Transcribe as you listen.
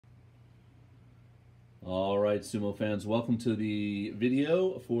All right, sumo fans, welcome to the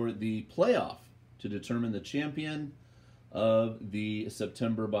video for the playoff to determine the champion of the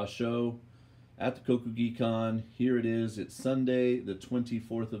September Basho at the Kokugikan. Here it is. It's Sunday, the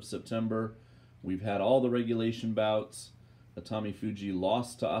 24th of September. We've had all the regulation bouts. Atamifuji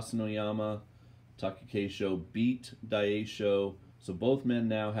lost to Asanoyama. Takakeisho beat Daisho. So both men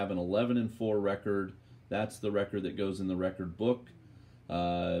now have an 11-4 record. That's the record that goes in the record book.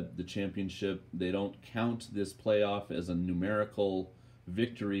 The championship, they don't count this playoff as a numerical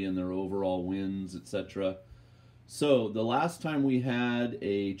victory in their overall wins, etc. So the last time we had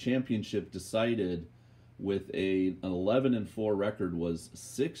a championship decided with an 11-4 record was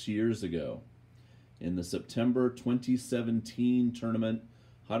 6 years ago. In the September 2017 tournament,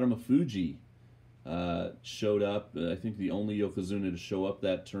 Atamifuji showed up, I think the only Yokozuna to show up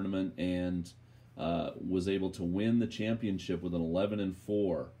that tournament, and was able to win the championship with an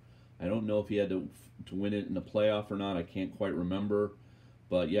 11-4. I don't know if he had to win it in a playoff or not. I can't quite remember.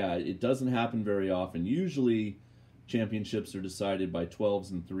 But yeah, it doesn't happen very often. Usually championships are decided by 12s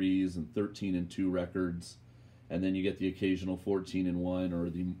and 3s and 13-2 records. And then you get the occasional 14-1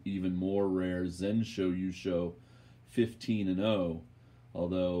 or the even more rare Zensho Yusho 15-0.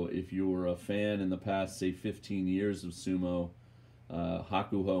 Although if you were a fan in the past, say 15 years of sumo,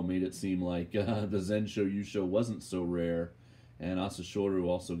 Hakuho made it seem like the Zensho Yusho wasn't so rare, and Asashoru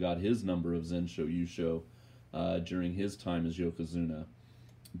also got his number of Zensho Yusho during his time as Yokozuna.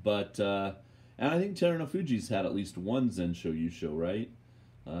 But and I think Terunofuji's had at least one Zensho Yusho, right?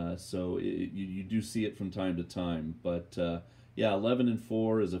 So you do see it from time to time. But yeah,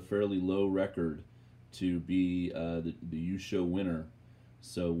 11-4 is a fairly low record to be the Yusho winner.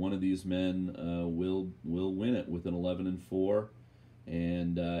 So one of these men will win it with an 11-4.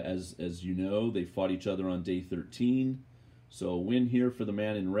 And as you know, they fought each other on day 13. So a win here for the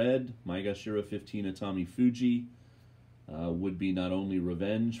man in red, Maegashira 15 Atamifuji, would be not only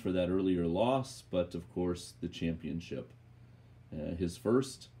revenge for that earlier loss, but of course the championship. His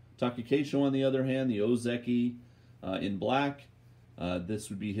first. Takakeisho, on the other hand, the Ozeki in black. This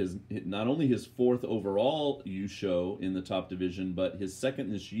would be his not only his 4th overall Yusho in the top division, but his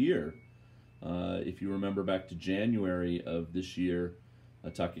 2nd this year. If you remember back to January of this year,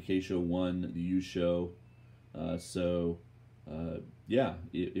 Takakeisho won the Yusho. Yeah,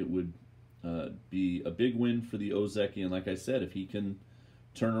 it would be a big win for the Ozeki. And like I said, if he can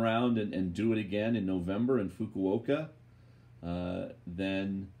turn around and do it again in November in Fukuoka,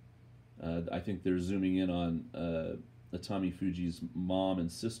 then I think they're zooming in on Atamifuji's mom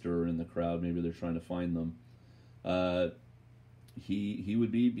and sister are in the crowd. Maybe they're trying to find them. He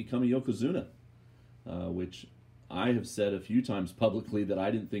would become a Yokozuna, which I have said a few times publicly that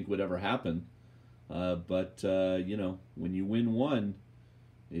I didn't think would ever happen. But you know, when you win one,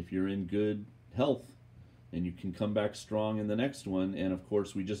 if you're in good health and you can come back strong in the next one, and of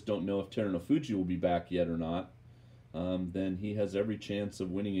course we just don't know if Terunofuji will be back yet or not, then he has every chance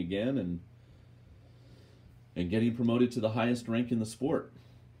of winning again and getting promoted to the highest rank in the sport.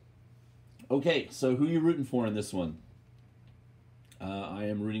 Okay, so who are you rooting for in this one? I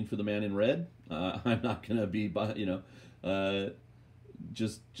am rooting for the man in red. I'm not going to be,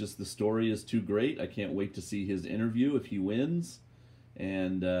 just the story is too great. I can't wait to see his interview if he wins.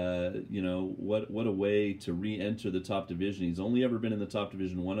 And, you know, what a way to re-enter the top division. He's only ever been in the top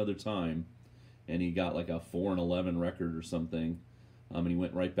division one other time, and he got like a 4-11 record or something, and he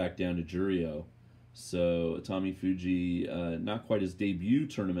went right back down to Juryo. So Atamifuji, not quite his debut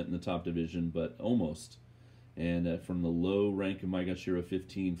tournament in the top division, but almost. And from the low rank of Maegashira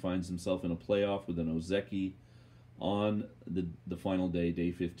 15, finds himself in a playoff with an Ozeki on the final day,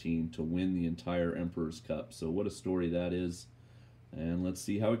 day 15, to win the entire Emperor's Cup. So what a story that is. And let's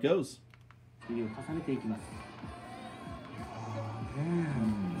see how it goes.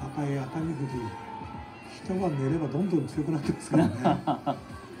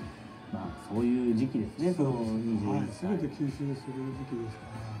 まあそういう時期ですね。その21歳。全て吸収する時期ですか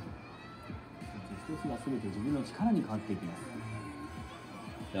ら。一つが全て自分の力に変わっていきます。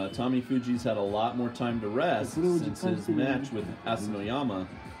Now Atamifuji's had a lot more time to rest since his match with Asanoyama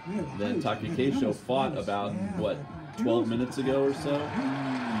than Takakeisho fought about, what, 12 minutes ago or so?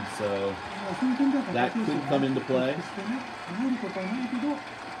 So that could come into play.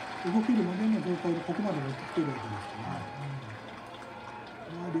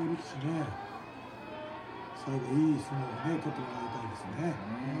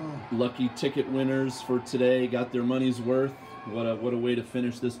 Lucky ticket winners for today got their money's worth. What a way to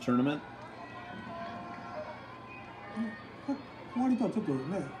finish this tournament. 割とはちょっとね、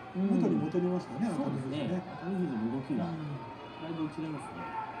元に戻りましたね。そうですね。熱海富士の動きがだいぶ違いますね。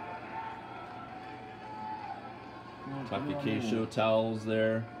Takakeisho towels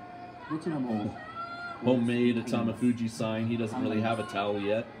there. どちらも Homemade Atamifuji sign. He doesn't really have a towel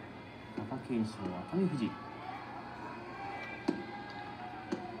yet. 貴景勝、熱海富士。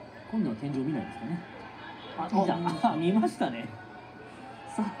今度は天井見ないですかね。あ、見た。あ、見ましたね。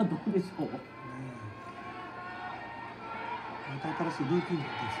さあ、どうでしょう。また新しいルーティンになっ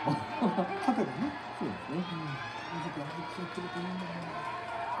てますね。勝てばね。そうですね。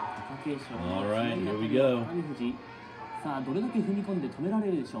貴景勝。Alright, here we go. 熱海富士。さあ、どれだけ踏み込んで止められ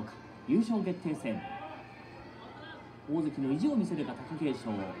るでしょうか。優勝決定戦。大関の意地を見せるか貴景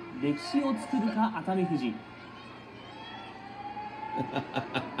勝、歴史を作るか熱海富士。行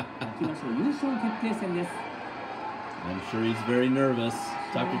きましょう、優勝決定戦です。I'm sure he's very nervous.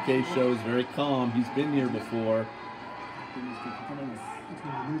 Takakeisho is very calm. He's been here before. 確認して固めます。いつ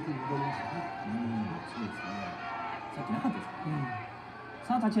ものルーティンに戻りましたね。そうですね。さっきなかったですか。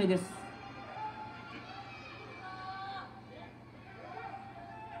さあ、立ち合いです。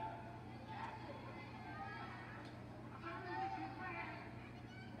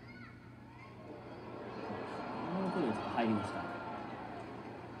入りました。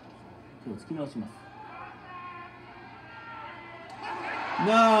手をつき直します。No!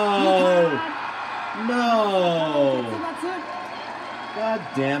 No! God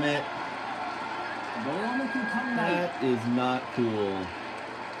damn it. That is not cool.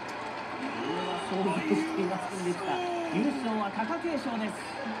 想像していませんでした。優勝は貴景勝です。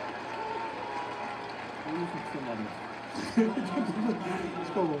こういう作戦があります。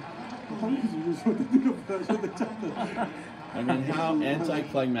しかもI mean, how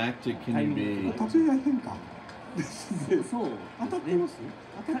anticlimactic can you be? 立ち合い変化ですね。そう。当たってます？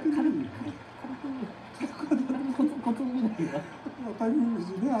当たってない。コツみたいな。台風富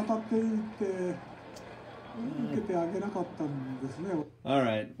士ね、当たっていって受けてあげなかったんですね。All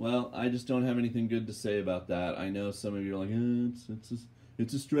right. Well, I just don't have anything good to say about that. I know some of you are like,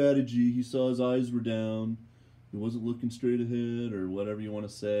 it's a strategy. He saw his eyes were down. He wasn't looking straight ahead, or whatever you want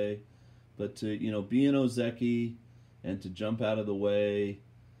to say. But to, be an Ozeki and to jump out of the way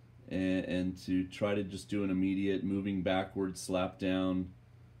and to try to just do an immediate moving backward slap down,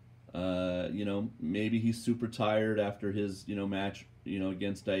 maybe he's super tired after his, match,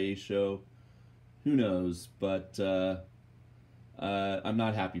 against Daisho. Who knows? But I'm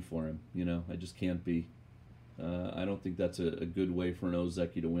not happy for him. I just can't be. I don't think that's a good way for an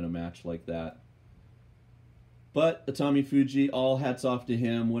Ozeki to win a match like that. But Atamifuji, all hats off to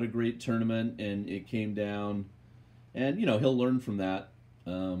him. What a great tournament, and it came down. And, he'll learn from that.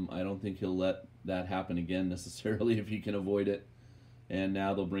 I don't think he'll let that happen again necessarily if he can avoid it. And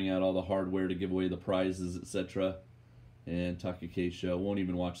now they'll bring out all the hardware to give away the prizes, etc. And Takakeisho won't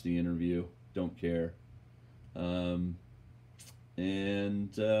even watch the interview. Don't care.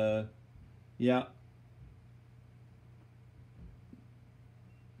 Yeah.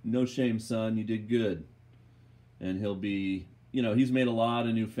 No shame, son. You did good. And he'll be, he's made a lot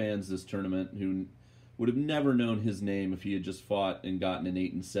of new fans this tournament who would have never known his name if he had just fought and gotten an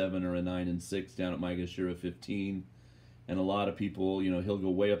 8-7 or a 9-6 down at Maegashira 15. And a lot of people, he'll go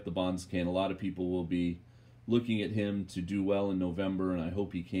way up the Banzuken. A lot of people will be looking at him to do well in November, and I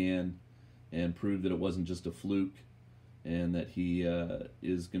hope he can, and prove that it wasn't just a fluke, and that he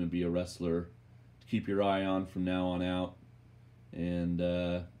is going to be a wrestler to keep your eye on from now on out. And,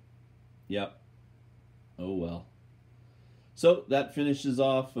 yep. Oh, well. So that finishes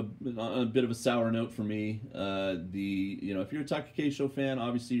off on a bit of a sour note for me. If you're a Takakeisho fan,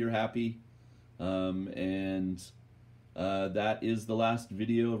 obviously you're happy. And that is the last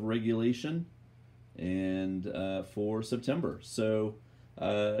video of regulation and for September. So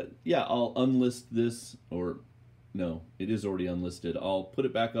yeah, I'll unlist this, or no, it is already unlisted. I'll put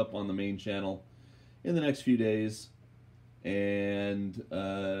it back up on the main channel in the next few days. And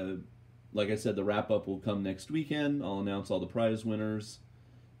like I said, the wrap-up will come next weekend. I'll announce all the prize winners,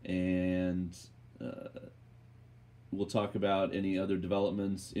 and we'll talk about any other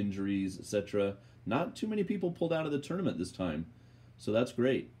developments, injuries, etc. Not too many people pulled out of the tournament this time, so that's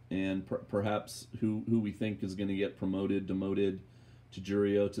great. And perhaps who we think is going to get promoted, demoted to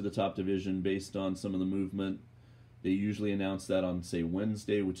Juryo, to the top division, based on some of the movement. They usually announce that on, say,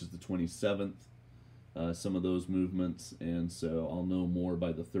 Wednesday, which is the 27th, some of those movements, and so I'll know more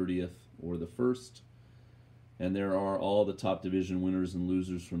by the 30th or the 1st. And there are all the top division winners and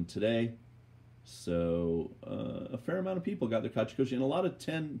losers from today. So a fair amount of people got their Kachikoshi, and a lot of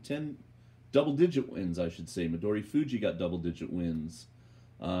 10 double-digit wins, I should say. Midori Fuji got double-digit wins.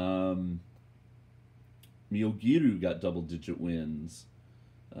 Miyogiru got double-digit wins.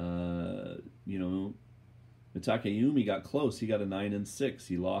 Takayumi got close. He got a 9-6.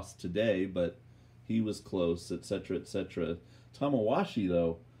 He lost today, but he was close, etc., etc. Tamawashi,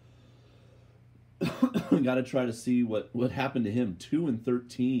 though, got to try to see what happened to him.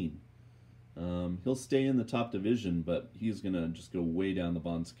 2-13. He'll stay in the top division, but he's going to just go way down the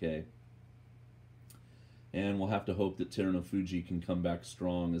Bansuke. And we'll have to hope that Terunofuji can come back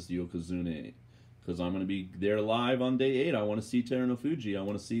strong as the Yokozuna, because I'm going to be there live on day 8. I want to see Terunofuji. I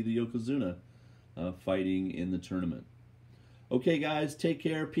want to see the Yokozuna fighting in the tournament. Okay, guys, take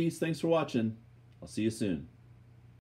care. Peace. Thanks for watching. I'll see you soon.